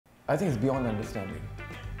I think it's beyond understanding.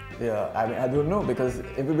 Yeah, I mean, I don't know, because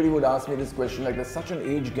everybody would ask me this question, like there's such an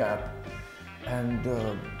age gap, and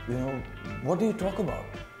you know, what do you talk about?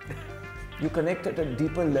 You connect at a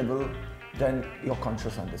deeper level than your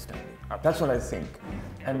conscious understanding. That's what I think.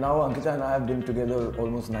 And now Ankita and I have been together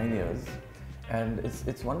almost 9 years, and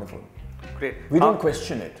it's wonderful. Great. We don't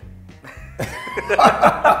question it.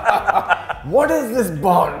 What is this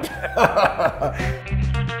bond?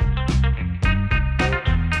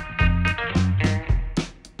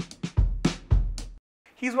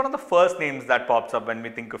 He's one of the first names that pops up when we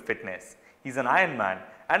think of fitness. He's an Iron Man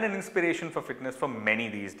and an inspiration for fitness for many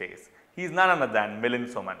these days. He's none other than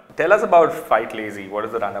Milind Soman. Tell us about Fight Lazy. What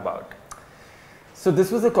is the run about? So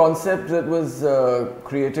this was a concept that was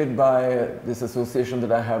created by this association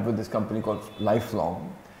that I have with this company called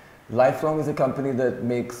Lifelong. Lifelong is a company that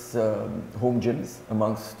makes home gyms,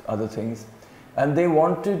 amongst other things. And they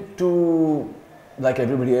wanted to, like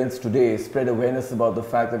everybody else today, spread awareness about the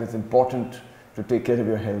fact that it's important to take care of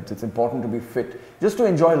your health. It's important to be fit, just to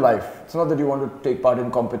enjoy life. It's not that you want to take part in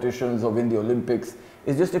competitions or win the Olympics.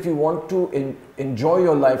 It's just if you want to enjoy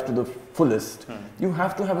your life to the fullest, you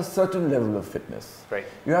have to have a certain level of fitness. Right.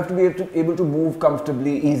 You have to be able to move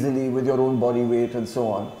comfortably, easily with your own body weight and so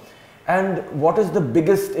on. And what is the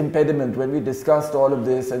biggest impediment when we discussed all of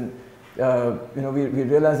this, and you know, we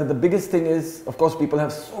realized that the biggest thing is, of course, people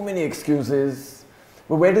have so many excuses,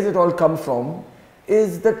 but where does it all come from?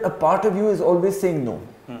 Is that a part of you is always saying no.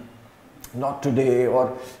 Not today,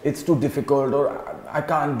 or it's too difficult, or I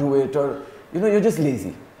can't do it, or you know, you're just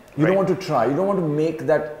lazy. You don't want to try. You don't want to make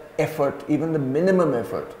that effort, even the minimum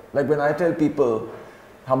effort. Like when I tell people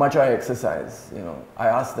how much I exercise, you know, I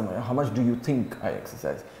ask them, how much do you think I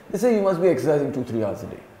exercise? They say you must be exercising 2-3 hours a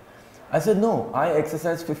day. I said, no, I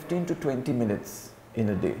exercise 15 to 20 minutes in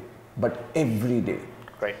a day, but every day.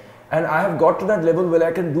 Right. And I have got to that level where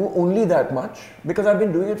I can do only that much because I've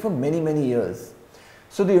been doing it for many, many years.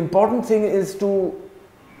 So the important thing is to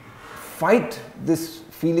fight this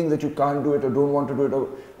feeling that you can't do it, or don't want to do it,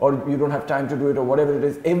 or you don't have time to do it, or whatever it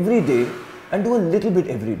is, every day, and do a little bit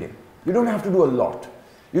every day. You don't have to do a lot.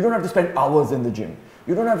 You don't have to spend hours in the gym.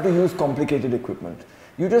 You don't have to use complicated equipment.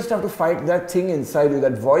 You just have to fight that thing inside you,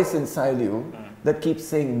 that voice inside you that keeps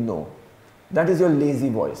saying no. That is your lazy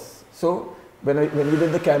voice. So when we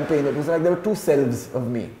did the campaign, it was like there were two selves of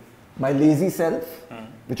me. My lazy self,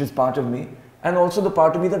 which is part of me, and also the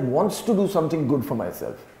part of me that wants to do something good for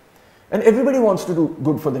myself. And everybody wants to do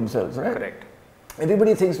good for themselves, right? Correct.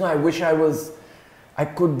 Everybody thinks, no, I wish I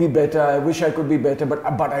could be better, I wish I could be better, but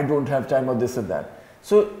I don't have time, or this or that.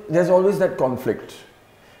 So there's always that conflict.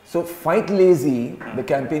 So Fight Lazy, the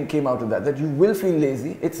campaign came out of that you will feel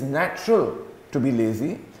lazy. It's natural to be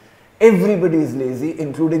lazy. Everybody is lazy,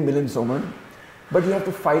 including Milind Soman, but you have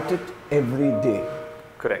to fight it every day.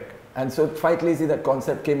 Correct. And so Fight Lazy, that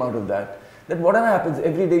concept came out of that whatever happens,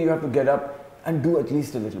 every day you have to get up and do at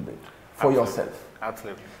least a little bit for yourself.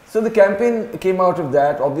 Absolutely. So the campaign came out of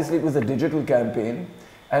that. Obviously it was a digital campaign,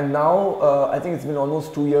 and now I think it's been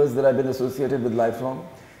almost 2 years that I've been associated with Lifelong.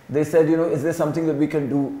 They said, you know, is there something that we can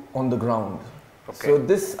do on the ground? Okay. So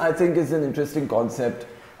this, I think, is an interesting concept.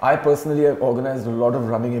 I personally have organized a lot of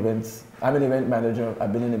running events. I'm an event manager.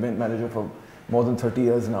 I've been an event manager for more than 30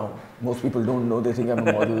 years now. Most people don't know. They think I'm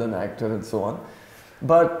a model and actor and so on.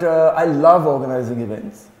 But I love organizing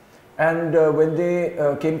events. And when they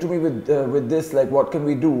came to me with this, like, what can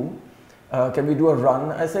we do? Can we do a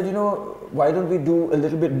run? I said, you know, why don't we do a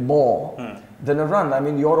little bit more than a run? I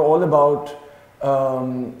mean, you're all about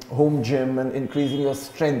home gym and increasing your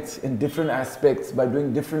strength in different aspects by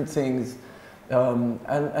doing different things.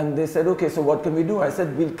 And they said, okay, so what can we do? I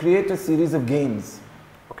said, we'll create a series of games.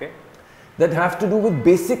 Okay. That have to do with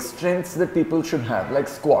basic strengths that people should have, like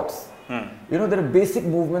squats. You know, there are basic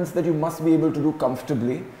movements that you must be able to do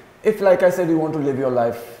comfortably if, like I said, you want to live your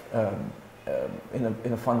life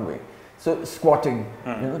in a fun way. So squatting,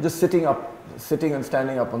 you know, just sitting and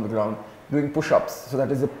standing up on the ground, doing push-ups. So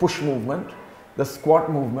that is the push movement, the squat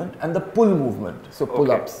movement, and the pull movement. So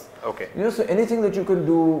pull-ups. Okay. You know, so anything that you can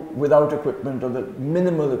do without equipment, or the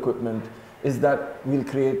minimal equipment, is that we'll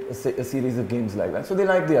create a series of games like that. So they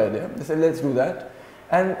liked the idea. They said, let's do that.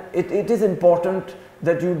 And it is important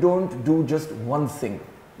that you don't do just one thing.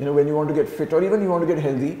 You know, when you want to get fit, or even you want to get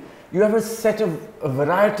healthy, you have a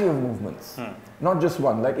variety of movements, not just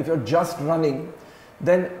one. Like if you're just running,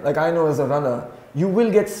 then, like I know as a runner, you will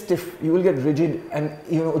get stiff, you will get rigid, and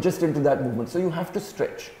you know, just into that movement. So you have to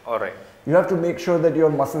stretch. All right. You have to make sure that your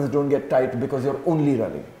muscles don't get tight because you're only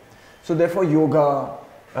running. So therefore, yoga,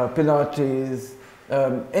 Pilates,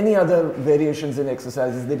 any other variations in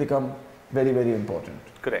exercises, they become very, very important.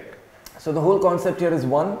 Correct. So the whole concept here is,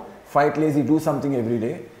 one, fight lazy, do something every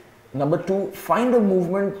day. Number 2, find a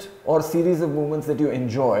movement or series of movements that you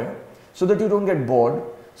enjoy so that you don't get bored,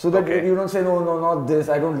 so that you don't say, no, not this,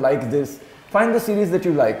 I don't like this. Find the series that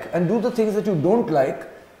you like and do the things that you don't like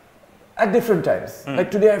at different times. Like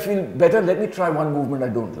today I feel better, let me try one movement I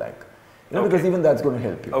don't like. Because even that's going to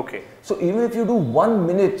help you. Okay. So even if you do 1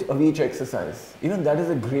 minute of each exercise, even that is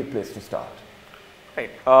a great place to start. Right.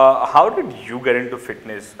 How did you get into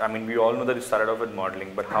fitness? I mean, we all know that you started off with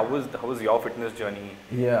modeling, but how was your fitness journey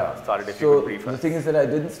started? If you could brief us. The thing is that I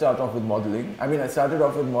didn't start off with modeling. I mean, I started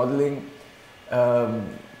off with modeling.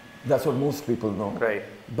 That's what most people know. Right.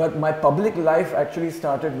 But my public life actually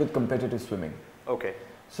started with competitive swimming. Okay.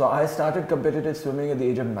 So I started competitive swimming at the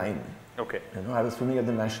age of 9. Okay. I was swimming at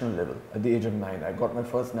the national level at the age of 9. I got my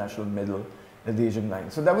first national medal at the age of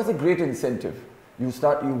 9. So that was a great incentive. You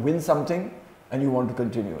win something and you want to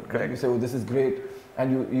continue. Right? You say, oh, this is great.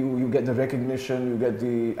 And you get the recognition, you get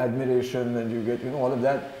the admiration, and you get, all of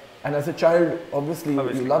that. And as a child, obviously.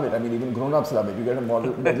 You love it. I mean, even grown-ups love it. You get a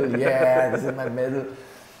medal, yeah, this is my medal.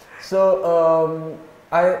 So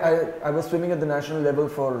I was swimming at the national level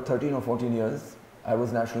for 13 or 14 years. I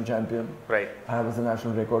was national champion. Right. I was a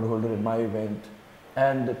national record holder in my event.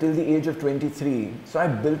 And till the age of 23, so I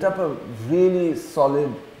built up a really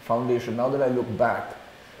solid foundation, now that I look back,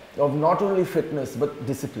 of not only fitness, but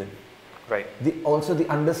discipline. Right. Also the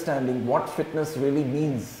understanding what fitness really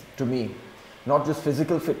means to me. Not just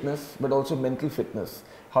physical fitness, but also mental fitness.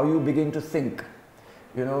 How you begin to think,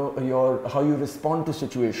 how you respond to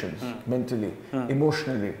situations mentally,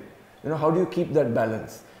 emotionally. How do you keep that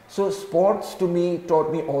balance? So sports to me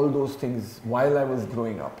taught me all those things while I was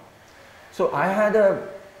growing up. So I had a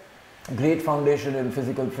great foundation in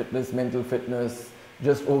physical fitness, mental fitness,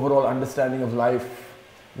 just overall understanding of life,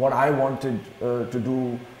 what I wanted to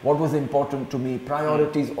do, what was important to me,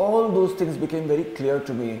 priorities, all those things became very clear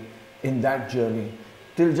to me in that journey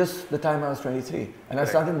till just the time I was 23. And I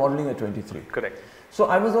started modeling at 23. Correct. So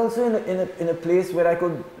I was also in a place where I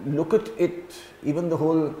could look at it, even the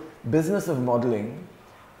whole business of modeling,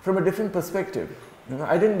 from a different perspective.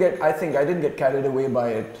 I didn't get carried away by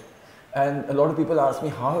it. And a lot of people ask me,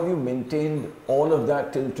 how have you maintained all of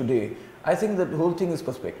that till today? I think that the whole thing is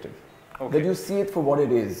perspective. Okay. That you see it for what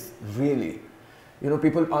it is, really.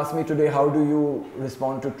 People ask me today, how do you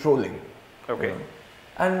respond to trolling? Okay.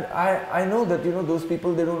 And I know that, those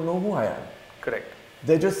people, they don't know who I am. Correct.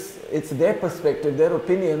 It's their perspective, their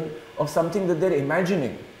opinion of something that they're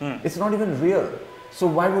imagining. It's not even real. So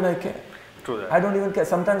why would I care? True that. I don't even care.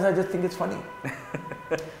 Sometimes I just think it's funny.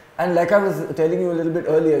 And like I was telling you a little bit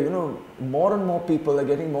earlier, more and more people are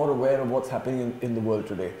getting more aware of what's happening in the world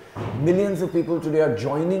today. Millions of people today are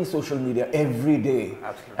joining social media every day.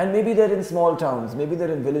 Absolutely. And maybe they're in small towns, maybe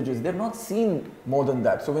they're in villages. They've not seen more than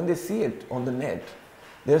that. So when they see it on the net,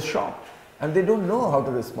 they're shocked and they don't know how to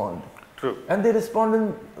respond. True. And they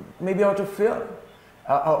respond maybe out of fear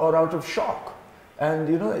or out of shock. And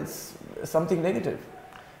it's something negative.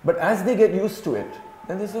 But as they get used to it,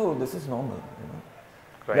 then they say, oh, this is normal.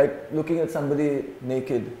 Right. Like looking at somebody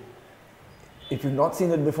naked. If you've not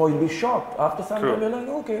seen it before, you'll be shocked. After some time, you're like,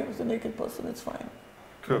 okay, it's a naked person, it's fine.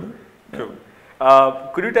 True. True.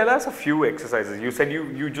 Could you tell us a few exercises? You said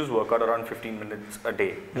you just work out around 15 minutes a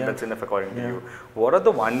day. Yeah. That's enough according to you. What are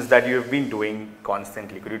the ones that you have been doing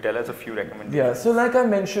constantly? Could you tell us a few recommendations? Yeah, so like I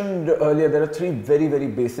mentioned earlier, there are 3 very, very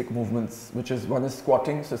basic movements, which is one is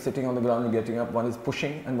squatting, so sitting on the ground and getting up, one is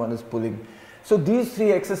pushing and one is pulling. So these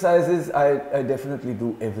 3 exercises I definitely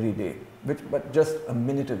do every day, but just a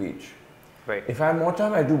minute of each. Right. If I have more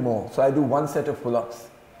time, I do more. So I do 1 set of pull-ups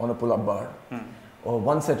on a pull-up bar or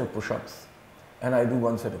 1 set of push-ups. And I do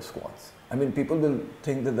 1 set of squats. I mean, people will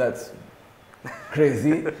think that that's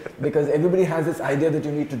crazy because everybody has this idea that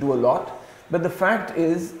you need to do a lot. But the fact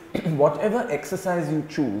is, whatever exercise you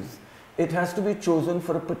choose, it has to be chosen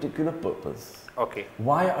for a particular purpose. Okay.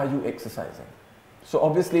 Why are you exercising? So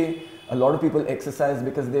obviously, a lot of people exercise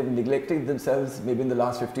because they've neglected themselves. Maybe in the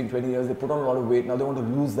last 15, 20 years, they put on a lot of weight. Now they want to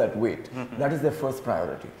lose that weight. That is their first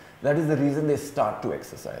priority. That is the reason they start to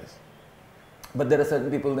exercise. But there are certain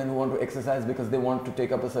people then who want to exercise because they want to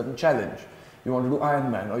take up a certain challenge. You want to do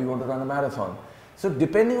Ironman or you want to run a marathon. So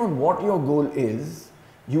depending on what your goal is,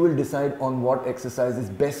 you will decide on what exercise is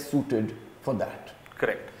best suited for that.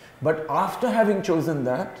 Correct. But after having chosen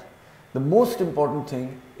that, the most important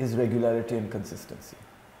thing is regularity and consistency.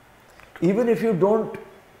 Even if you don't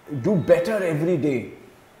do better every day,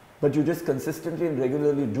 but you just consistently and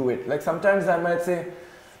regularly do it. Like sometimes I might say,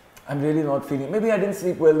 I'm really not feeling, maybe I didn't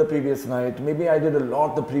sleep well the previous night, maybe I did a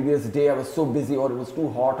lot the previous day, I was so busy or it was too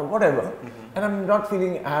hot or whatever, and I'm not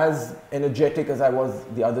feeling as energetic as I was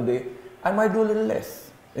the other day, I might do a little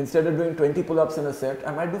less. Instead of doing 20 pull-ups in a set,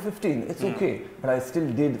 I might do 15. It's okay, but I still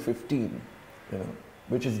did 15, you know,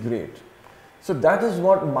 which is great. So that is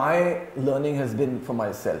what my learning has been for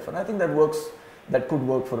myself, and I think that works. That could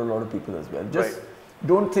work for a lot of people as well. Just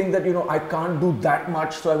don't think that, you know, I can't do that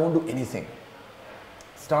much, so I won't do anything.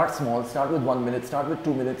 Start small. Start with 1 minute. Start with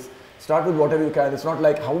 2 minutes. Start with whatever you can. It's not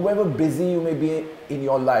like, however busy you may be in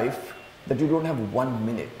your life, that you don't have 1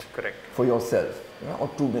 minute for yourself, you know, or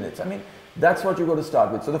 2 minutes. I mean, that's what you got to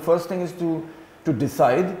start with. So the first thing is to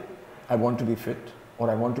decide, I want to be fit, or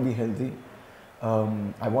I want to be healthy.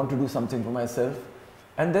 I want to do something for myself,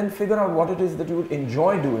 and then figure out what it is that you would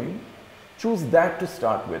enjoy doing. Choose that to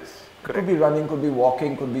start with. It could be running, could be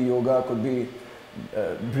walking, could be yoga, could be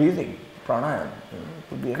breathing, pranayam, you know,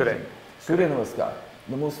 could be anything. Surya Namaskar,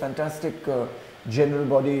 the most fantastic general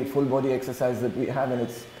body, full body exercise that we have, and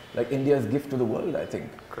it's like India's gift to the world, I think.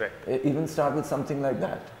 Even start with something like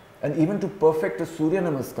that. And even to perfect a Surya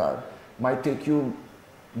Namaskar might take you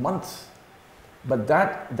months. But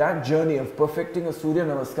that journey of perfecting a Surya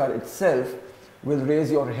Namaskar itself will raise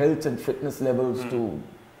your health and fitness levels to...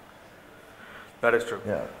 That is true.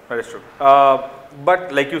 Yeah. That is true.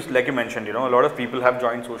 But like you mentioned, you know, a lot of people have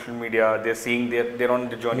joined social media. They're seeing they're on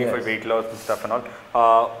the journey for weight loss and stuff and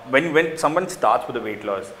all. When someone starts with the weight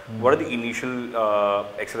loss, what are the initial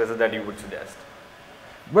exercises that you would suggest?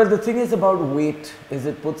 Well, the thing is about weight is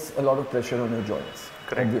it puts a lot of pressure on your joints.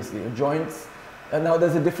 Obviously, your joints. And now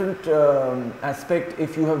there's a different aspect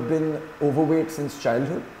if you have been overweight since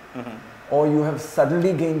childhood, or you have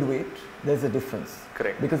suddenly gained weight. There's a difference.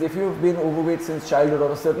 Because if you've been overweight since childhood,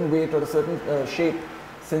 or a certain weight or a certain shape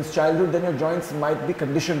since childhood, then your joints might be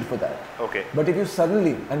conditioned for that. But if you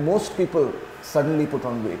suddenly, and most people suddenly put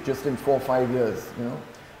on weight just in 4 or 5 years, you know,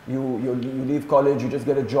 you leave college, you just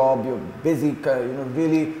get a job, you're busy, you know,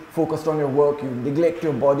 really focused on your work, you neglect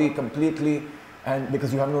your body completely, and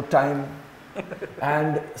because you have no time,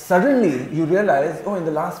 and suddenly you realize, oh, in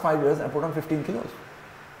the last 5 years I put on 15 kilos.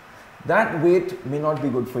 That weight may not be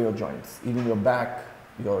good for your joints, even your back,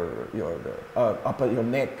 your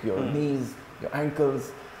neck, your knees, your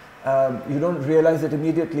ankles. You don't realize it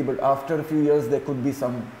immediately, but after a few years there could be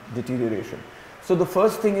some deterioration. So the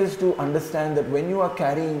first thing is to understand that when you are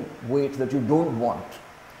carrying weight that you don't want,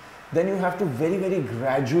 then you have to very, very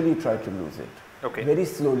gradually try to lose it. Very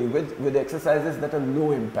slowly with exercises that are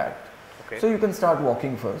low impact. So you can start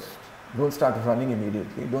walking first. Don't start running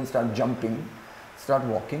immediately. Don't start jumping. Start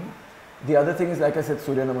walking. The other thing is, like I said,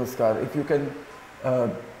 Surya Namaskar. If you can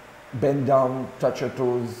bend down, touch your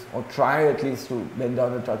toes, or try at least to bend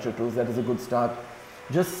down and touch your toes, that is a good start.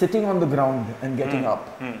 Just sitting on the ground and getting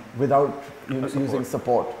up without using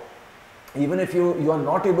support. Even if you are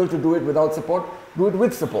not able to do it without support, do it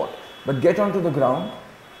with support. But get onto the ground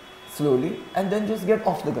slowly and then just get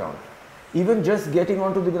off the ground. Even just getting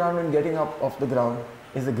onto the ground and getting up off the ground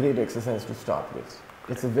is a great exercise to start with.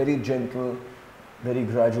 It's a very gentle, very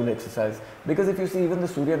gradual exercise. Because if you see, even the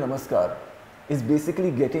Surya Namaskar is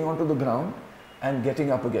basically getting onto the ground and getting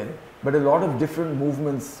up again, but a lot of different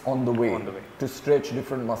movements on the way, to stretch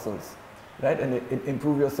different muscles, right, and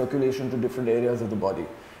improve your circulation to different areas of the body.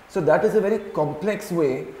 So that is a very complex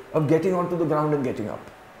way of getting onto the ground and getting up.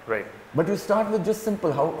 But you start with just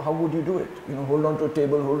simple. How would you do it? You know, hold on to a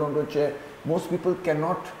table, hold on to a chair. Most people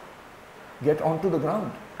cannot get onto the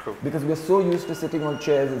ground because we are so used to sitting on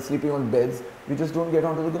chairs and sleeping on beds, we just don't get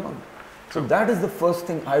onto the ground. So that is the first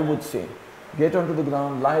thing I would say. Get onto the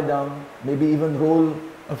ground, lie down, maybe even roll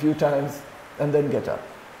a few times and then get up.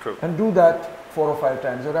 And do that 4 or 5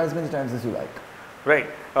 times or as many times as you like.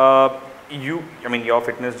 Your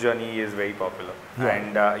fitness journey is very popular.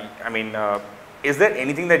 And is there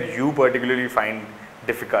anything that you particularly find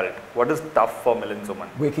difficult? What is tough for Milind Soman?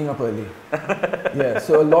 Waking up early. Yeah,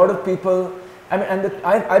 so a lot of people,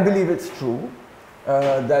 I believe it's true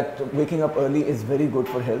that waking up early is very good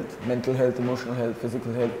for health, mental health, emotional health,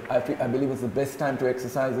 physical health. I believe it's the best time to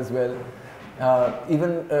exercise as well.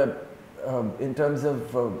 Even in terms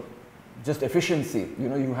of just efficiency, you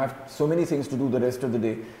know, you have so many things to do the rest of the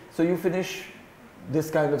day. So you finish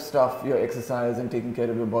this kind of stuff, your exercise and taking care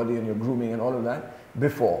of your body and your grooming and all of that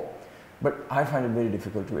before. But I find it very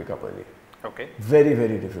difficult to wake up early. Very,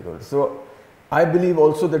 very difficult. So I believe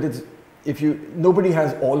also that nobody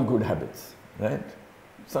has all good habits, right?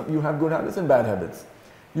 You have good habits and bad habits.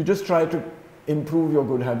 You just try to improve your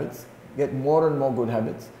good habits, get more and more good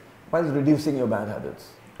habits while reducing your bad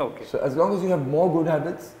habits. So as long as you have more good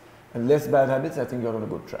habits and less bad habits, I think you're on a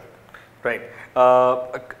good track.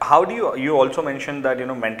 How do you also mentioned that, you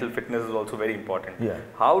know, mental fitness is also very important.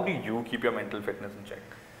 How do you keep your mental fitness in check?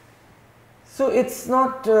 So it's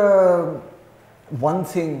not one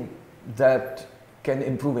thing that can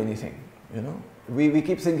improve anything, you know. We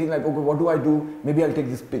keep thinking like, okay, what do I do? Maybe I'll take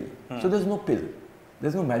this pill. So there's no pill.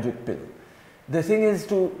 There's no magic pill. The thing is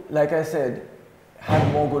to, like I said,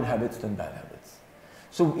 have more good habits than bad habits.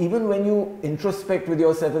 So even when you introspect with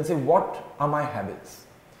yourself and say, what are my habits?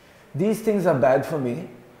 These things are bad for me,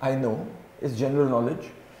 I know, it's general knowledge.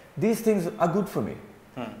 These things are good for me.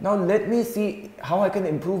 Now let me see how I can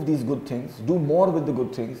improve these good things, do more with the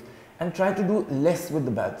good things, and try to do less with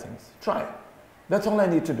the bad things. Try. That's all I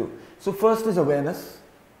need to do. So first is awareness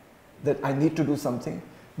that I need to do something.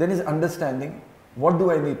 Then is understanding what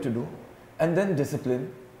do I need to do, and then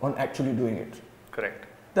discipline on actually doing it. Correct.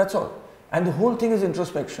 That's all. And the whole thing is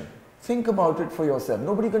introspection. Think about it for yourself.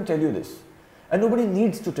 Nobody can tell you this. And nobody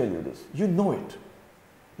needs to tell you this. You know it.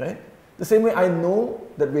 Right? The same way I know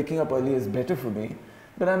that waking up early is better for me,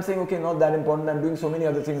 but I'm saying, okay, not that important. I'm doing so many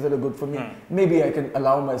other things that are good for me. Maybe I can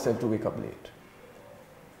allow myself to wake up late.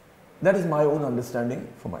 That is my own understanding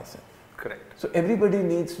for myself. Correct. So everybody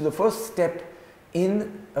needs to, the first step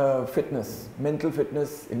in fitness, mental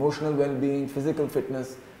fitness, emotional well-being, physical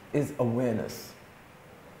fitness is awareness.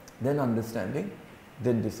 Then understanding,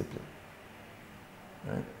 then discipline.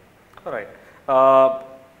 Right? All right.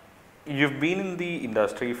 You've been in the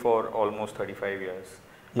industry for almost 35 years.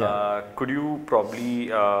 Yeah. Could you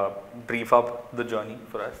probably brief up the journey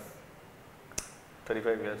for us?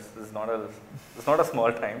 35 years is not a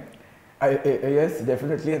small time. Yes,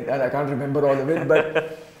 definitely, and I can't remember all of it,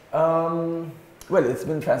 but well, it's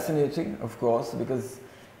been fascinating, of course, because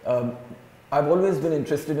I've always been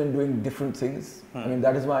interested in doing different things. I mean,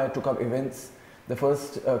 that is why I took up events. The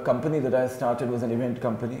first company that I started was an event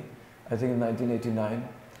company, I think in 1989.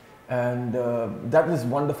 And that was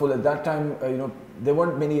wonderful. At that time, you know, there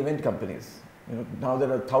weren't many event companies. You know, now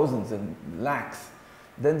there are thousands and lakhs.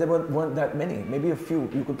 Then there weren't that many, maybe a few.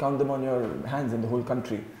 You could count them on your hands in the whole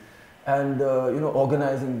country. And, you know,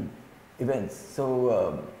 organizing events.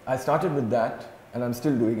 So I started with that, and I'm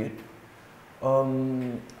still doing it.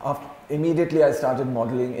 Immediately I started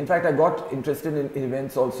modeling. In fact, I got interested in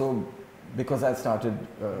events also because I started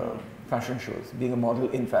fashion shows, being a model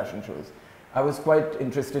in fashion shows. I was quite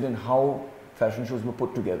interested in how fashion shows were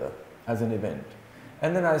put together as an event.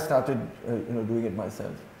 And then I started you know, doing it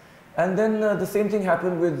myself. And then the same thing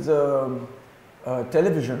happened with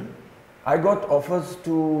television. I got offers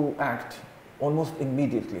to act almost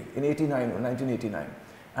immediately in 1989.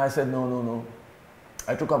 I said, no.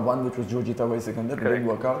 I took up one which was Jo Jeeta Wohi Sikandar, it didn't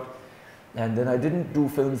work out. And then I didn't do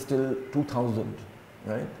films till 2000,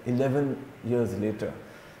 right? 11 years later.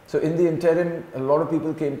 So in the interim, a lot of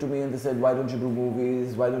people came to me and they said, why don't you do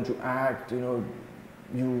movies? Why don't you act? You know,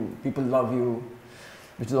 people love you,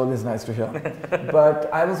 which is always nice to hear.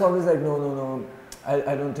 But I was always like, no,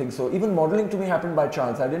 I don't think so. Even modeling to me happened by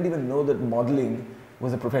chance. I didn't even know that modeling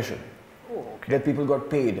was a profession. Oh, okay. That people got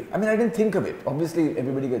paid. I mean, I didn't think of it. Obviously,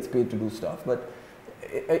 everybody gets paid to do stuff, but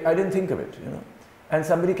I didn't think of it, you know. And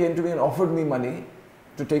somebody came to me and offered me money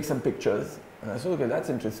to take some pictures. And I said, okay, that's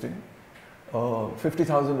interesting.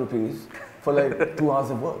 50,000 rupees for like 2 hours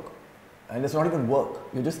of work. And it's not even work.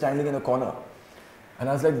 You're just standing in a corner. And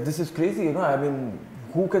I was like, this is crazy, you know. I mean,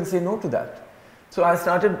 who can say no to that? So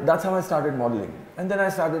that's how I started modeling. And then I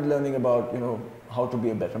started learning about, you know, how to be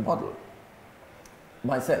a better model.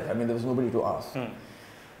 Myself, I mean, there was nobody to ask.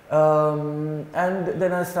 And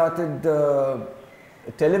then I started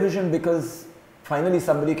television because finally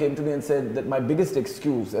somebody came to me and said that my biggest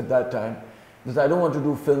excuse at that time was I don't want to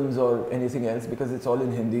do films or anything else because it's all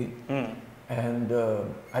in Hindi. And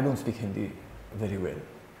I don't speak Hindi very well.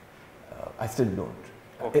 I still don't.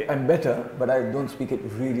 Okay. I'm better, but I don't speak it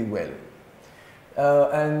really well.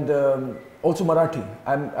 Also Marathi.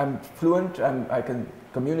 I'm fluent, I can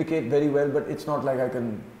communicate very well, but it's not like I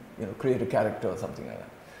can, you know, create a character or something like that.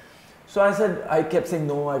 So I kept saying,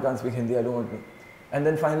 no, I can't speak Hindi, I don't want to. And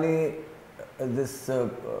then finally, this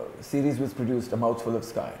series was produced, A Mouthful of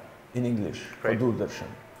Sky, in English, for Doordarshan.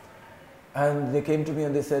 And they came to me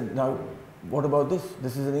and they said, now, what about this?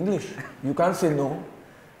 This is in English. You can't say no.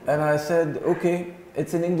 And I said, okay,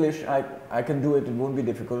 it's in English, I can do it, it won't be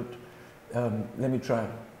difficult. Let me try.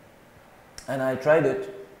 And I tried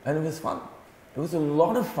it, and it was fun. It was a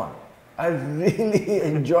lot of fun. I really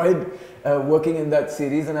enjoyed working in that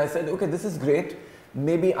series, and I said, okay, this is great.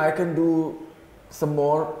 Maybe I can do some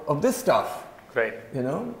more of this stuff. Right. You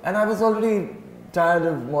know, and I was already tired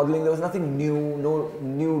of modeling. There was nothing new, no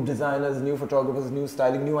new designers, new photographers, new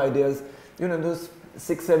styling, new ideas. You know, those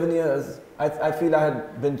 6-7 years, I feel I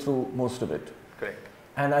had been through most of it. Correct.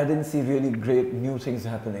 And I didn't see really great new things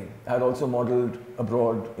happening. I had also modeled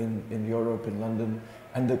abroad in Europe, in London,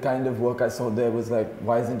 and the kind of work I saw there was like,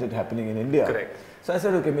 why isn't it happening in India? Correct. So I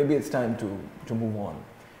said, okay, maybe it's time to move on.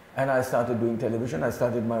 And I started doing television. I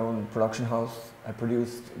started my own production house. I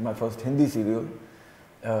produced my first Hindi serial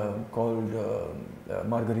called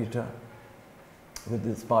Margarita with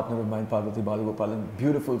this partner of mine, Parvati Balagopalan.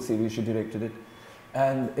 Beautiful series, she directed it.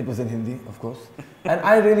 And it was in Hindi, of course. And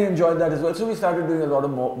I really enjoyed that as well. So we started doing a lot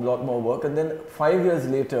more work. And then 5 years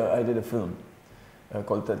later, I did a film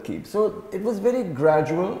called Tarkeeb. So it was very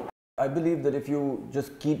gradual. I believe that if you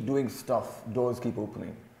just keep doing stuff, doors keep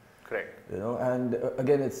opening. Correct. You know, and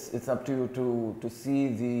again, it's up to you to see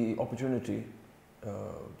the opportunity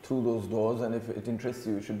through those doors, and if it interests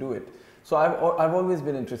you, you should do it. So I've always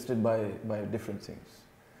been interested by different things,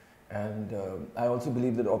 and I also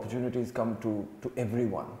believe that opportunities come to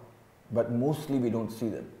everyone, but mostly we don't see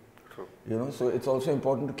them. True. You know, so it's also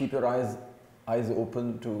important to keep your eyes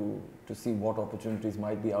open to see what opportunities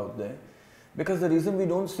might be out there, because the reason we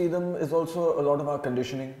don't see them is also a lot of our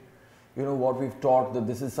conditioning. You know, what we've taught, that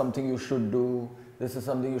this is something you should do, this is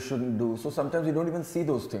something you shouldn't do. So sometimes we don't even see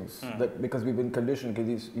those things that because we've been conditioned,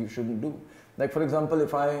 because you shouldn't do. Like for example,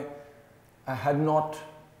 if I had not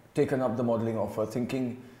taken up the modeling offer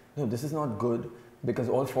thinking, no, this is not good, because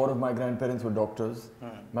all 4 of my grandparents were doctors.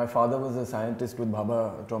 My father was a scientist with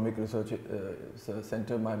Bhabha Atomic Research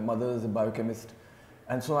Center. My mother is a biochemist.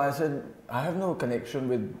 And so I said, I have no connection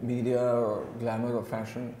with media or glamour or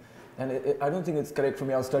fashion. And I don't think it's correct for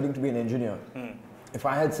me. I was studying to be an engineer. If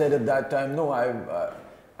I had said at that time, no, I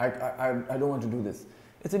don't want to do this.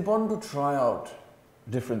 It's important to try out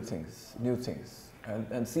different things, new things,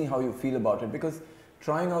 and see how you feel about it, because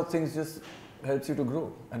trying out things just helps you to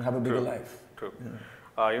grow and have a bigger life. True.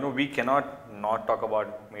 Yeah. You know, we cannot not talk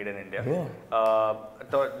about Made in India. Yeah.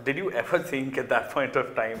 Did you ever think at that point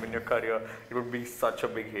of time in your career it would be such a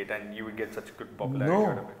big hit and you would get such good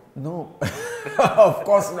popularity out of it? No, of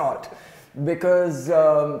course not. Because,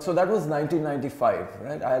 so that was 1995,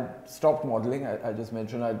 right? I had stopped modeling. I just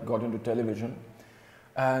mentioned I got into television.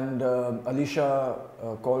 And Alicia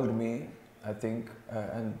called me, I think,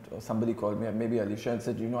 and somebody called me, maybe Alicia, and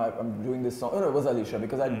said, you know, I'm doing this song. Oh, no, it was Alicia,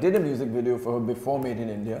 because I did a music video for her before Made in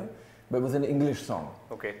India, but it was an English song.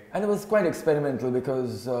 Okay. And it was quite experimental,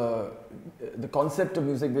 because the concept of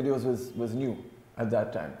music videos was new at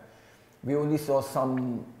that time. We only saw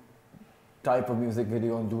some type of music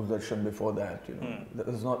video on Doordarshan before that, you know. It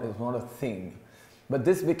was not a thing. But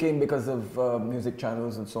this became, because of music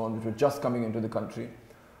channels and so on, which were just coming into the country,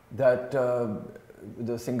 that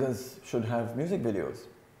the singers should have music videos.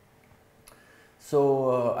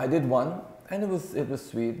 So I did one, and it was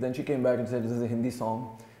sweet. Then she came back and said, this is a Hindi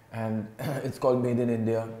song, and it's called Made in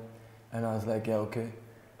India. And I was like, yeah, okay.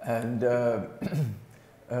 And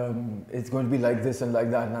it's going to be like this and like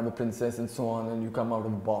that, and I'm a princess and so on, and you come out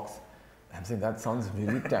of a box. I'm saying, that sounds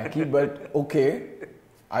really tacky, but okay.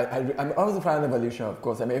 I was a fan of Alicia, of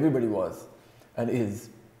course. I mean, everybody was and is.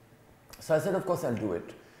 So I said, of course, I'll do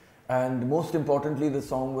it. And most importantly, the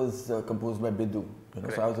song was composed by Biddu. You know,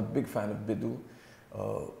 so I was a big fan of Biddu.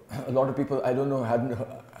 A lot of people, I don't know,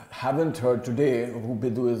 haven't heard today who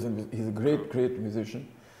Biddu is. And he's a great, great musician.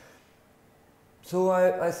 So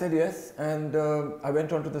I said yes, and I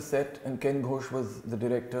went onto the set, and Ken Ghosh was the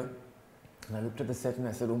director. And I looked at the set and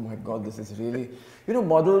I said, oh my God, this is really, you know,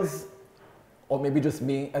 models, or maybe just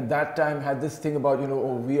me, at that time had this thing about, you know,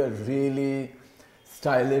 oh, we are really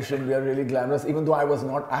stylish and we are really glamorous, even though I was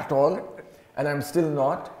not at all, and I'm still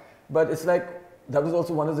not. But it's like, that was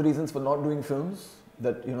also one of the reasons for not doing films,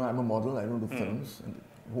 that, you know, I'm a model, I don't do films. And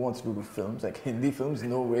who wants to do films? Like Hindi films?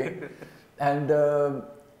 No way. And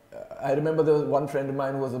I remember there was one friend of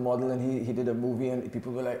mine who was a model, and he did a movie, and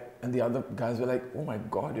people were like, and the other guys were like, oh my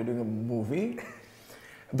God, you're doing a movie?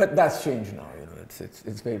 But that's changed now, you know,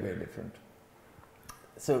 it's very, very different.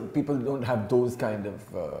 So people don't have those kind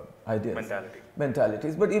of ideas.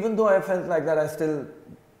 Mentalities. But even though I felt like that, I still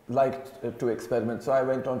liked to experiment. So I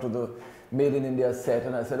went on to the Made in India set,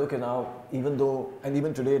 and I said, okay, now, even though, and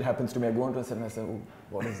even today it happens to me, I go onto a set and I say, oh,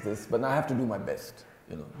 what is this? But now I have to do my best,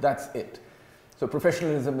 you know, that's it. So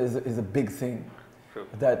professionalism is a big thing. True.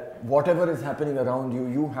 That whatever is happening around you,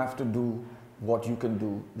 you have to do what you can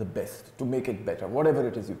do the best to make it better, whatever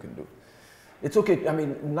it is you can do. It's okay, I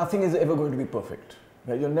mean, nothing is ever going to be perfect.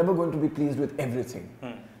 Right? You're never going to be pleased with everything.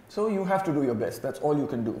 So you have to do your best, that's all you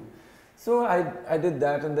can do. So I did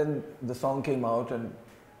that, and then the song came out, and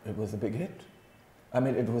it was a big hit. I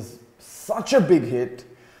mean, it was such a big hit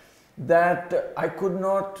that I could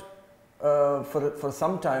not for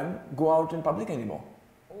some time go out in public anymore.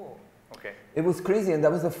 Oh, okay. It was crazy, and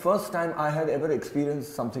that was the first time I had ever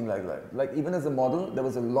experienced something like that. Like, even as a model, there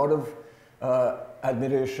was a lot of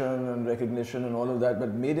admiration and recognition and all of that,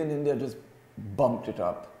 but Made in India just bumped it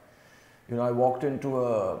up. You know, I walked into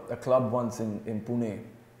a club once in Pune,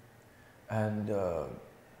 and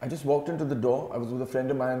I just walked into the door. I was with a friend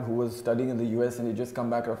of mine who was studying in the US, and he'd just come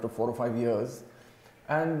back after 4 or 5 years.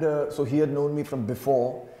 And so he had known me from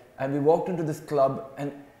before, and we walked into this club,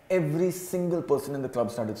 and every single person in the club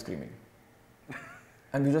started screaming.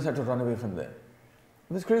 And we just had to run away from there.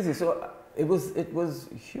 It was crazy. So it was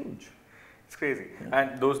huge. It's crazy. Yeah.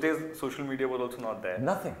 And those days, social media was also not there.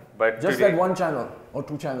 Nothing. But just today, like one channel or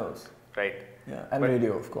 2 channels. Right. Yeah. And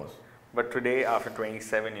radio, of course. But today, after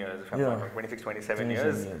 27 years, if I'm not wrong, 26, 27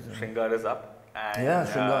 years, Shringaar is up. And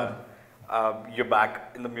Shringaar. You're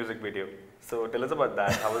back in the music video. So tell us about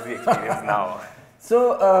that. How was the experience now?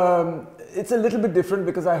 So it's a little bit different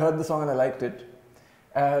because I heard the song and I liked it.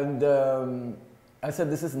 And I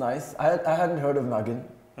said, this is nice. I hadn't heard of Nagin.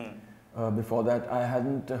 Before that, I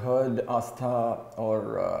hadn't heard Astha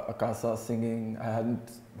or Akasa singing. I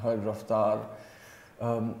hadn't heard Raftar.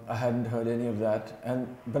 I hadn't heard any of that.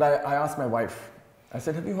 But I asked my wife. I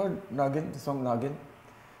said, have you heard Nagin, the song Nagin?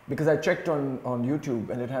 Because I checked on YouTube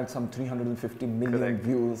and it had some 350 million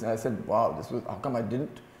views. And I said, wow, how come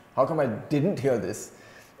I didn't hear this?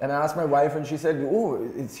 And I asked my wife and she said,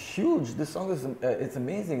 oh, it's huge. This song is it's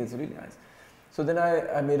amazing. It's really nice. So then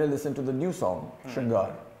I made her listen to the new song,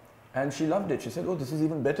 Shringaar. And she loved it. She said, oh, this is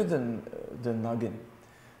even better than Nagin.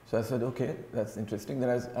 So I said, okay, that's interesting.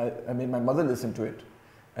 Then I made my mother listen to it.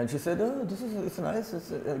 And she said, oh, it's nice. It's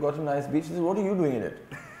got a nice beat. She said, what are you doing in it?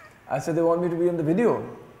 I said, they want me to be in the video.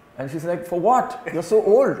 And she's like, for what? You're so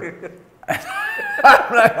old.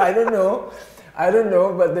 I'm like, I don't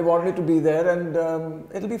know, but they want me to be there and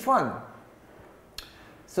it'll be fun.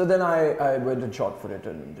 So then I went and shot for it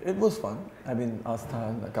and it was fun. I mean,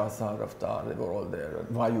 Astha, Akasa, Raftar, they were all there, and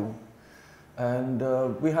Vayu. And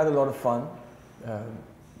we had a lot of fun.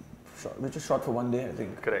 We just shot for one day, I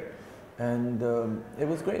think. Correct. And it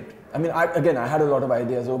was great. I mean, I had a lot of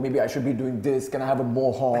ideas. Oh, maybe I should be doing this. Can I have a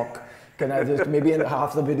mohawk? Can I just, maybe in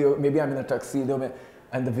half the video, maybe I'm in a tuxedo.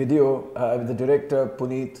 And the video, the director,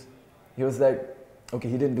 Puneet, he was like, okay,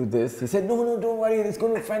 he didn't do this. He said, no, don't worry, it's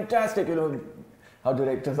going to be fantastic, you know, how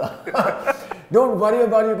directors are. Don't worry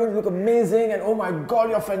about it, you're going to look amazing, and oh my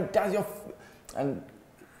God, you're fantastic. And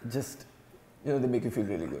just, you know, they make you feel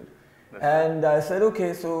really good. And I said,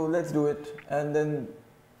 okay, so let's do it. And then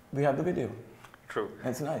we have the video. True. And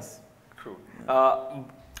it's nice. True.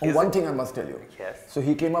 One thing I must tell you. Yes. So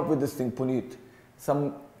he came up with this thing, Puneet,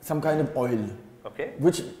 some kind of oil. Okay.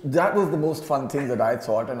 Which, that was the most fun thing that I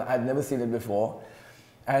thought, and I'd never seen it before.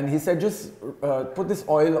 And he said, just put this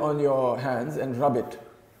oil on your hands and rub it.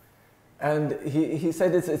 And he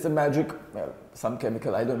said it's a magic, some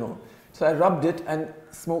chemical, I don't know. So I rubbed it and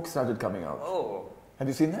smoke started coming out. Oh. Have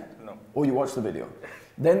you seen that? No. Oh, you watched the video.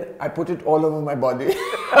 Then I put it all over my body.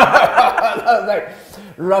 I was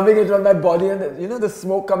like rubbing it on my body and you know the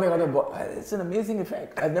smoke coming out of the body. It's an amazing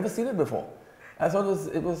effect. I've never seen it before. I thought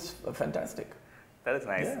it was fantastic. That is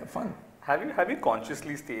nice. Yeah, fun. Have you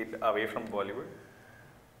consciously stayed away from Bollywood?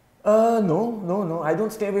 No. I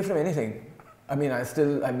don't stay away from anything. I mean, I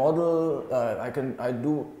model, I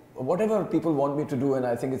do whatever people want me to do and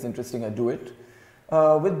I think it's interesting, I do it.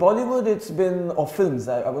 With Bollywood, it's been, or films,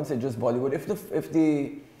 I won't say just Bollywood.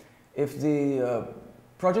 If the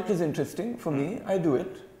project is interesting for me, I do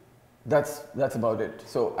it. That's about it.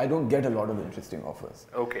 So I don't get a lot of interesting offers.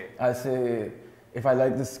 Okay. I say, if I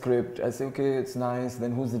like the script, I say, okay, it's nice.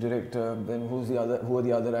 Then who's the director? Then who are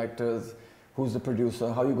the other actors? Who's the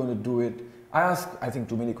producer? How are you going to do it? I ask, I think,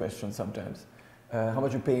 too many questions sometimes. How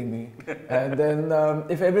much you paying me? And then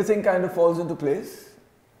if everything kind of falls into place,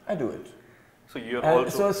 I do it. So you're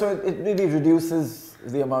also... So it really reduces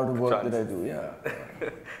the amount of work that I do, yeah.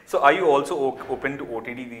 So are you also open to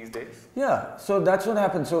OTT these days? Yeah, so that's what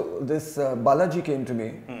happened. So this Balaji came to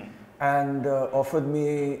me and offered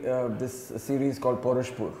me this series called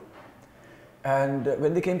Porashpur. And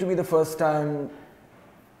when they came to me the first time,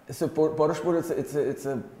 so Porashpur, it's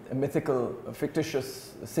a mythical, a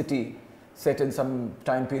fictitious city set in some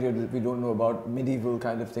time period that we don't know about, medieval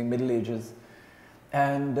kind of thing, Middle Ages.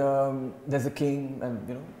 And there's a king, and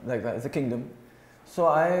you know, like that, it's a kingdom. So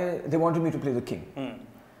they wanted me to play the king.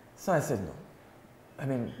 So I said no. I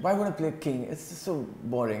mean, why would I play king? It's just so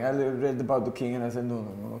boring. I read about the king and I said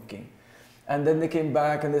no king. And then they came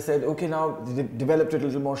back and they said, okay, now they developed it a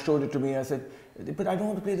little more, showed it to me. I said, but I don't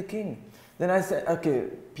want to play the king. Then I said, okay,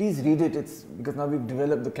 please read it. It's because now we've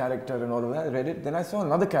developed the character and all of that. I read it. Then I saw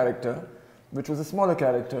another character, which was a smaller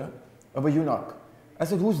character of a eunuch. I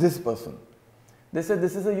said, who's this person? They said,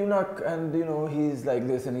 this is a eunuch and you know, he's like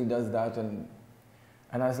this and he does that. And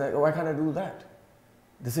I was like, oh, why can't I do that?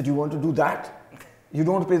 They said, you want to do that? You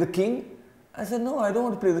don't want to play the king? I said, no, I don't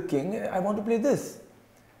want to play the king, I want to play this.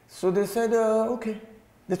 So they said, okay.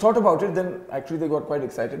 They thought about it, then actually they got quite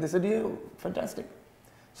excited. They said, yeah, fantastic.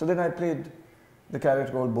 So then I played the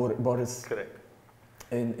character called Boris. Correct.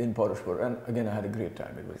 In Poroshpur, and again I had a great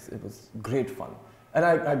time. It was great fun, and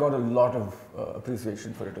I got a lot of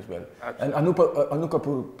appreciation for it as well. Absolutely. And Anu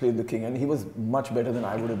Kapoor played the king, and he was much better than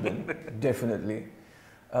I would have been, definitely.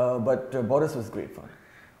 But Boris was great fun.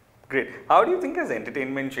 Great. How do you think has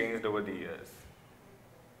entertainment changed over the years?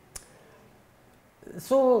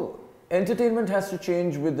 So entertainment has to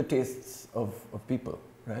change with the tastes of people,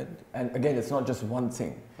 right? And again, it's not just one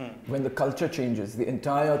thing. When the culture changes, the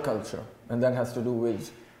entire culture, and that has to do with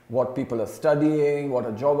what people are studying, what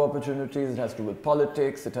are job opportunities, it has to do with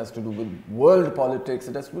politics, it has to do with world politics,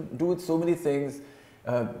 it has to do with so many things,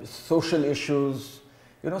 social issues,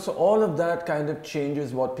 you know, so all of that kind of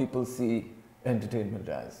changes what people see entertainment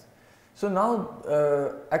as. So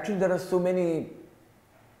now, actually there are so many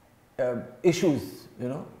issues, you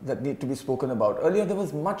know, that need to be spoken about. Earlier there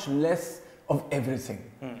was much less of everything,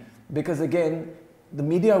 because again, the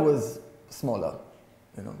media was smaller.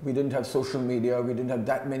 You know, we didn't have social media, we didn't have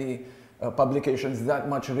that many publications, that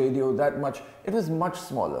much radio, that much, it was much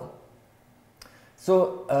smaller.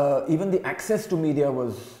 So even the access to media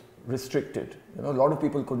was restricted. You know, a lot of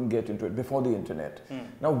people couldn't get into it before the internet.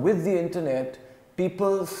 Now with the internet,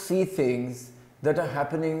 people see things that are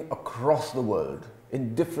happening across the world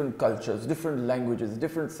in different cultures, different languages,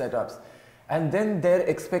 different setups, and then their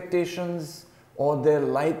expectations or their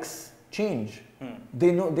likes change.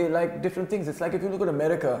 They know they like different things. It's like if you look at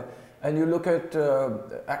America and you look at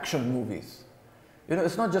action movies, you know,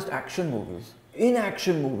 it's not just action movies. In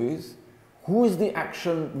action movies, who is the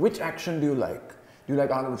action, which action do you like? Do you like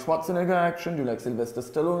Arnold Schwarzenegger action? Do you like Sylvester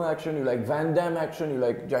Stallone action? Do you like Van Damme action? Do you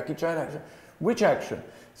like Jackie Chan action? Which action?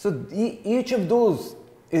 So each of those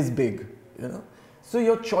is big, you know. So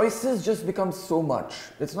your choices just become so much.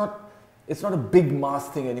 It's not a big mass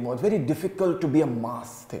thing anymore. It's very difficult to be a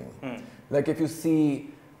mass thing. Like if you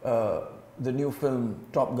see the new film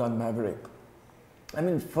Top Gun Maverick, I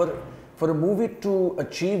mean, for a movie to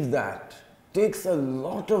achieve that takes a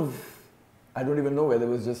lot of, I don't even know whether it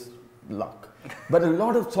was just luck, but a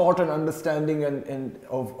lot of thought and understanding and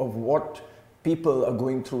of what people are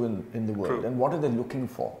going through in the world. True. And what are they looking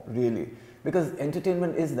for, really. Because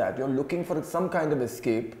entertainment is that. You're looking for some kind of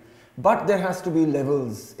escape, but there has to be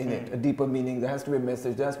levels in it, a deeper meaning. There has to be a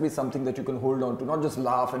message. There has to be something that you can hold on to, not just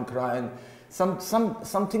laugh and cry, and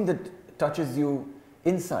something that touches you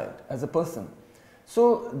inside as a person.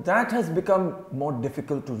 So that has become more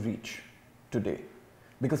difficult to reach today,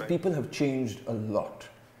 because people have changed a lot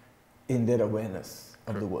in their awareness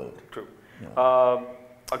of the world. True. Yeah.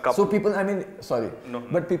 So people, I mean, sorry,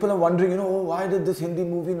 but people are wondering, you know, oh, why did this Hindi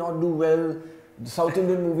movie not do well? The South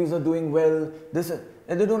Indian movies are doing well.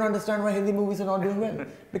 And they don't understand why Hindi movies are not doing well.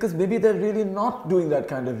 Because maybe they're really not doing that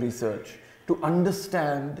kind of research to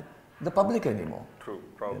understand the public anymore. True,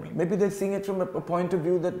 probably. You know, maybe they're seeing it from a point of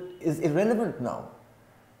view that is irrelevant now.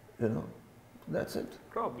 You know, that's it.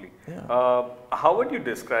 Probably. Yeah. How would you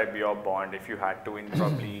describe your bond if you had to in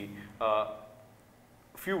probably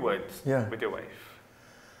few words with your wife?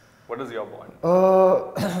 What is your bond?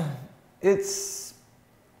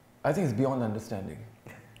 I think it's beyond understanding.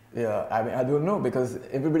 Yeah, I mean, I don't know, because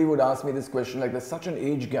everybody would ask me this question, like there's such an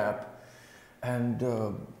age gap, and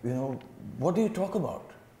you know, what do you talk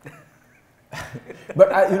about?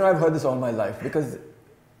 But you know, I've heard this all my life, because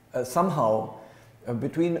somehow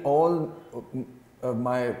between all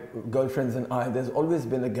my girlfriends and I, there's always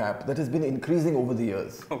been a gap that has been increasing over the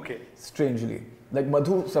years. Okay. Strangely. Like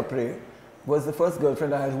Madhu Sapre was the first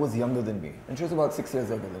girlfriend I had who was younger than me, and she was about 6 years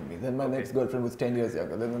younger than me. Then my next girlfriend was 10 years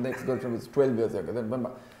younger, then the next girlfriend was 12 years younger, then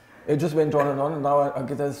it just went on, and now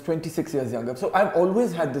Ankita is 26 years younger. So I've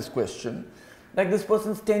always had this question, like, this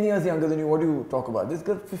person's 10 years younger than you, what do you talk about? This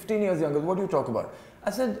girl 15 years younger, what do you talk about? I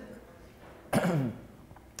said,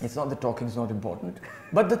 it's not that talking is not important,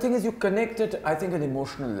 but the thing is you connect at, I think, an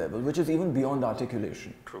emotional level, which is even beyond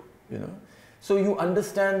articulation. True. You know? So you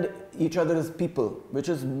understand each other as people, which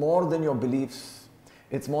is more than your beliefs.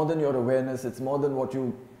 It's more than your awareness. It's more than what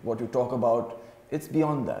you talk about. It's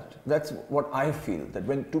beyond that. That's what I feel, that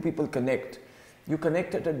when two people connect, you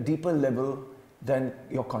connect at a deeper level than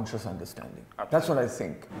your conscious understanding. Absolutely. That's what I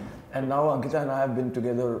think. And now Ankita and I have been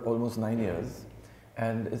together almost 9 years,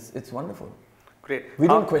 and it's wonderful. Great. We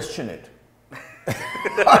don't question it.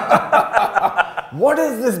 What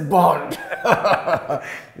is this bond?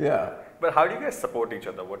 Yeah. But how do you guys support each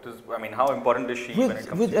other? How important is she when it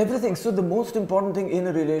comes to everything? So the most important thing in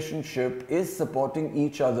a relationship is supporting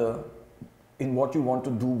each other in what you want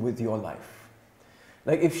to do with your life.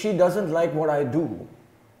 Like if she doesn't like what I do,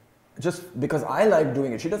 just because I like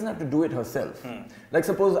doing it, she doesn't have to do it herself. Like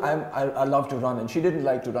suppose I love to run and she didn't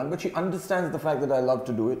like to run, but she understands the fact that I love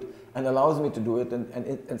to do it and allows me to do it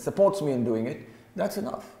and supports me in doing it. That's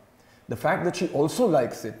enough. The fact that she also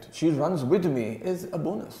likes it, she runs with me, is a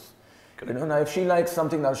bonus. You know, now if she likes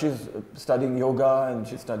something, now she's studying yoga and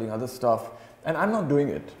she's studying other stuff, and I'm not doing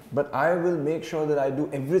it, but I will make sure that I do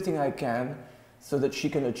everything I can so that she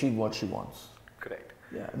can achieve what she wants. Correct.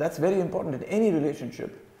 Yeah, that's very important in any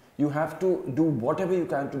relationship. You have to do whatever you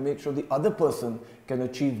can to make sure the other person can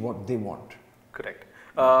achieve what they want. Correct.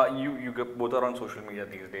 You both are on social media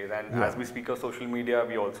these days, and as we speak of social media,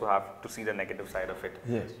 we also have to see the negative side of it.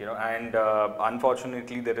 Yes. You know, and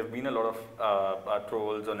unfortunately, there have been a lot of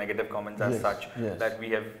trolls or negative comments as such that we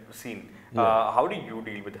have seen. How do you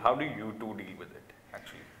deal with? How do you two deal with it?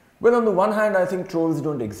 Actually. Well, on the one hand, I think trolls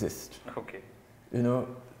don't exist. Okay. You know,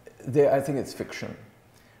 I think it's fiction.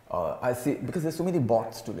 I see, because there's so many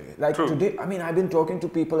bots today. Like today, I mean, I've been talking to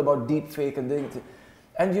people about deep fake and things.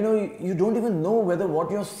 And you know, you don't even know whether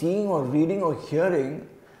what you're seeing or reading or hearing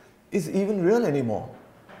is even real anymore.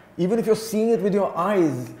 Even if you're seeing it with your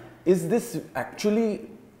eyes, is this actually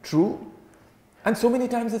true? And so many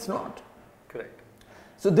times it's not. Correct.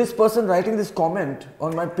 So this person writing this comment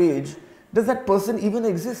on my page, does that person even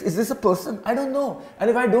exist? Is this a person? I don't know. And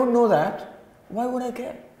if I don't know that, why would I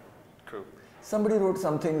care? True. Somebody wrote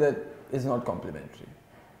something that is not complimentary.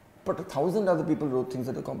 But 1,000 other people wrote things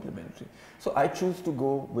that are complimentary. So I choose to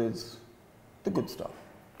go with the good stuff.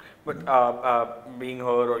 But being her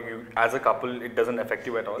or you as a couple, it doesn't affect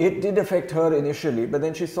you at all? It did affect her initially, but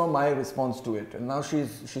then she saw my response to it. And now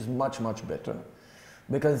she's much, much better.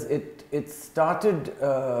 Because it started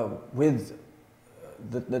with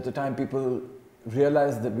the time people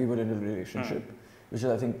realized that we were in a relationship, which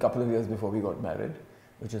is I think a couple of years before we got married,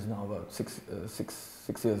 which is now about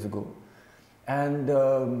six years ago. And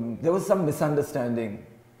there was some misunderstanding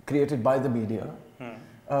created by the media.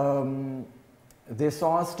 They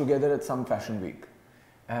saw us together at some fashion week.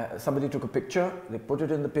 Somebody took a picture, they put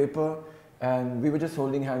it in the paper, and we were just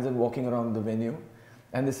holding hands and walking around the venue.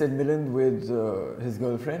 And they said Milind with his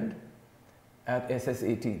girlfriend at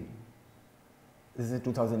SS18. This is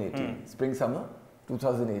 2018, spring summer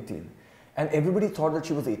 2018. And everybody thought that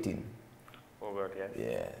she was 18. Oh God, yes.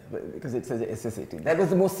 Yeah, because it says SS18. That was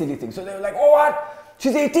the most silly thing. So they were like, oh what?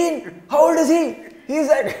 She's 18? How old is he? He's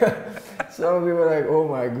like... So we were like, oh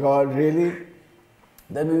my God, really?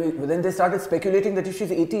 Then they started speculating that if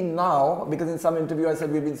she's 18 now, because in some interview I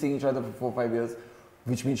said we've been seeing each other for 4 or 5 years,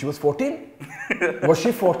 which means she was 14? Was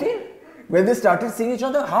she 14? When they started seeing each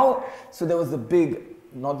other? How? So there was a big,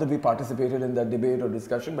 not that we participated in that debate or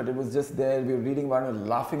discussion, but it was just there, we were reading one and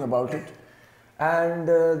laughing about it. And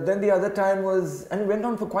then the other time was, and it went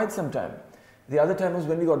on for quite some time. The other time was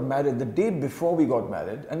when we got married, the day before we got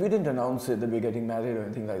married, and we didn't announce it that we're getting married or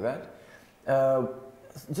anything like that.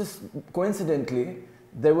 Just coincidentally,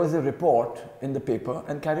 there was a report in the paper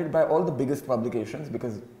and carried by all the biggest publications,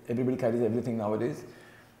 because everybody carries everything nowadays,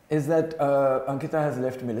 is that Ankita has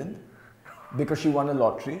left Milind because she won a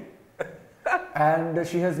lottery and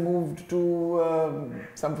she has moved to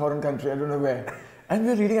some foreign country, I don't know where. And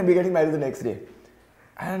we're reading and we're getting married the next day.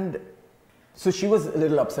 And so she was a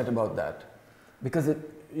little upset about that because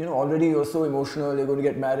already you're so emotional, you're going to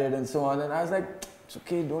get married and so on. And I was like, it's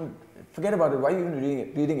okay, don't forget about it. Why are you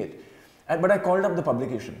even reading it? But I called up the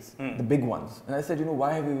publications, the big ones. And I said,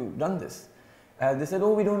 why have you done this? And they said,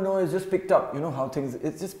 oh, we don't know, it's just picked up. You know how things,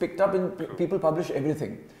 it's just picked up and people publish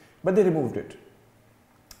everything. But they removed it.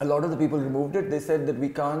 A lot of the people removed it. They said that we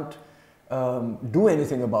can't do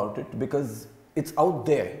anything about it because it's out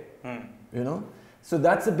there, So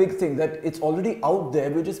that's a big thing, that it's already out there.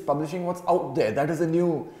 We're just publishing what's out there. That is a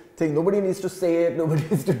new thing. Nobody needs to say it. Nobody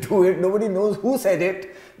needs to do it. Nobody knows who said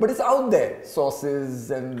it, but it's out there.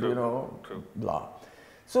 Sources and, blah.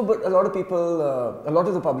 So, but a lot of people, a lot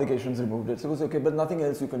of the publications removed it. So it was okay, but nothing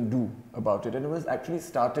else you can do about it. And it was actually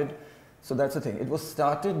started, so that's the thing. It was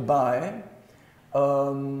started by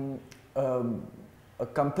a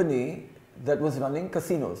company that was running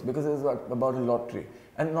casinos, because it was about a lottery,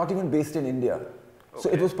 and not even based in India. Okay. So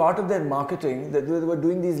it was part of their marketing that they were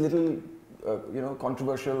doing these little,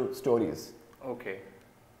 controversial stories. Okay.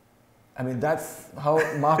 I mean, that's how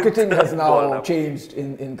marketing has now changed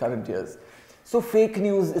in current years. So fake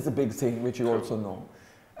news is a big thing, which you also know.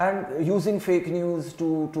 And using fake news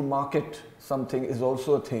to market something is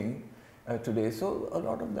also a thing today. So a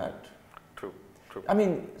lot of that. True. I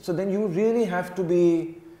mean, so then you really have to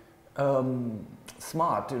be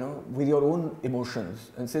smart, with your own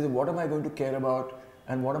emotions and say, what am I going to care about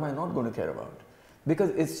and what am I not going to care about?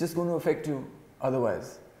 Because it's just going to affect you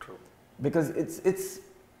otherwise. True. Because it's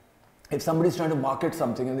if somebody's trying to market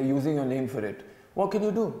something and they're using your name for it, what can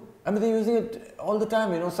you do? I mean, they're using it all the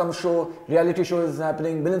time. You know, some show, reality show is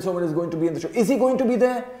happening. Milind Soman is going to be in the show. Is he going to be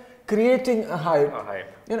there? Creating a hype.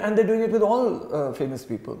 You know, and they're doing it with all famous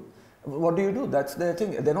people. What do you do? That's their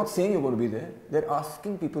thing. They're not saying you're going to be there. They're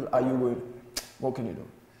asking people, are you going? What can you do?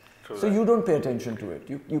 True so you don't pay attention to it.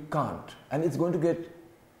 You can't. And it's going to get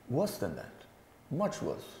worse than that. Much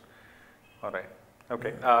worse. All right.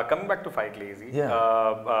 Okay. Coming back to Fight Lazy.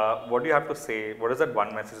 Yeah. What do you have to say? What is that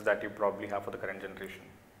one message that you probably have for the current generation?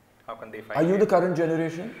 How can they fight? Are you the current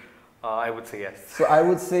generation? I would say yes. So I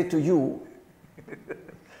would say to you,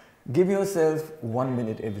 give yourself 1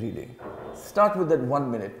 minute every day. Start with that 1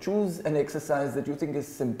 minute. Choose an exercise that you think is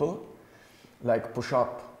simple, like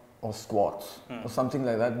push-up or squats or something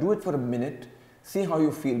like that. Do it for a minute. See how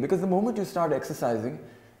you feel. Because the moment you start exercising,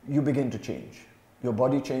 you begin to change. Your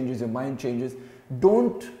body changes, your mind changes.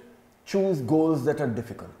 Don't choose goals that are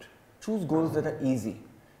difficult. Choose goals that are easy.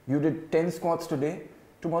 You did 10 squats today,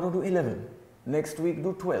 tomorrow do 11. Next week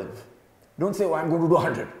do 12. Don't say, oh, I'm going to do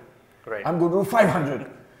 100. Right. I'm going to do 500.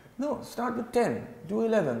 No, start with 10, do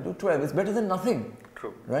 11, do 12. It's better than nothing.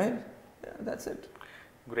 True. Right? Yeah, that's it.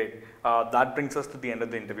 Great. That brings us to the end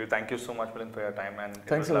of the interview. Thank you so much, Milind, for your time. And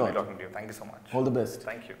Thanks it was a lovely lot. talking to you. Thank you so much. All the best.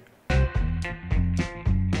 Thank you.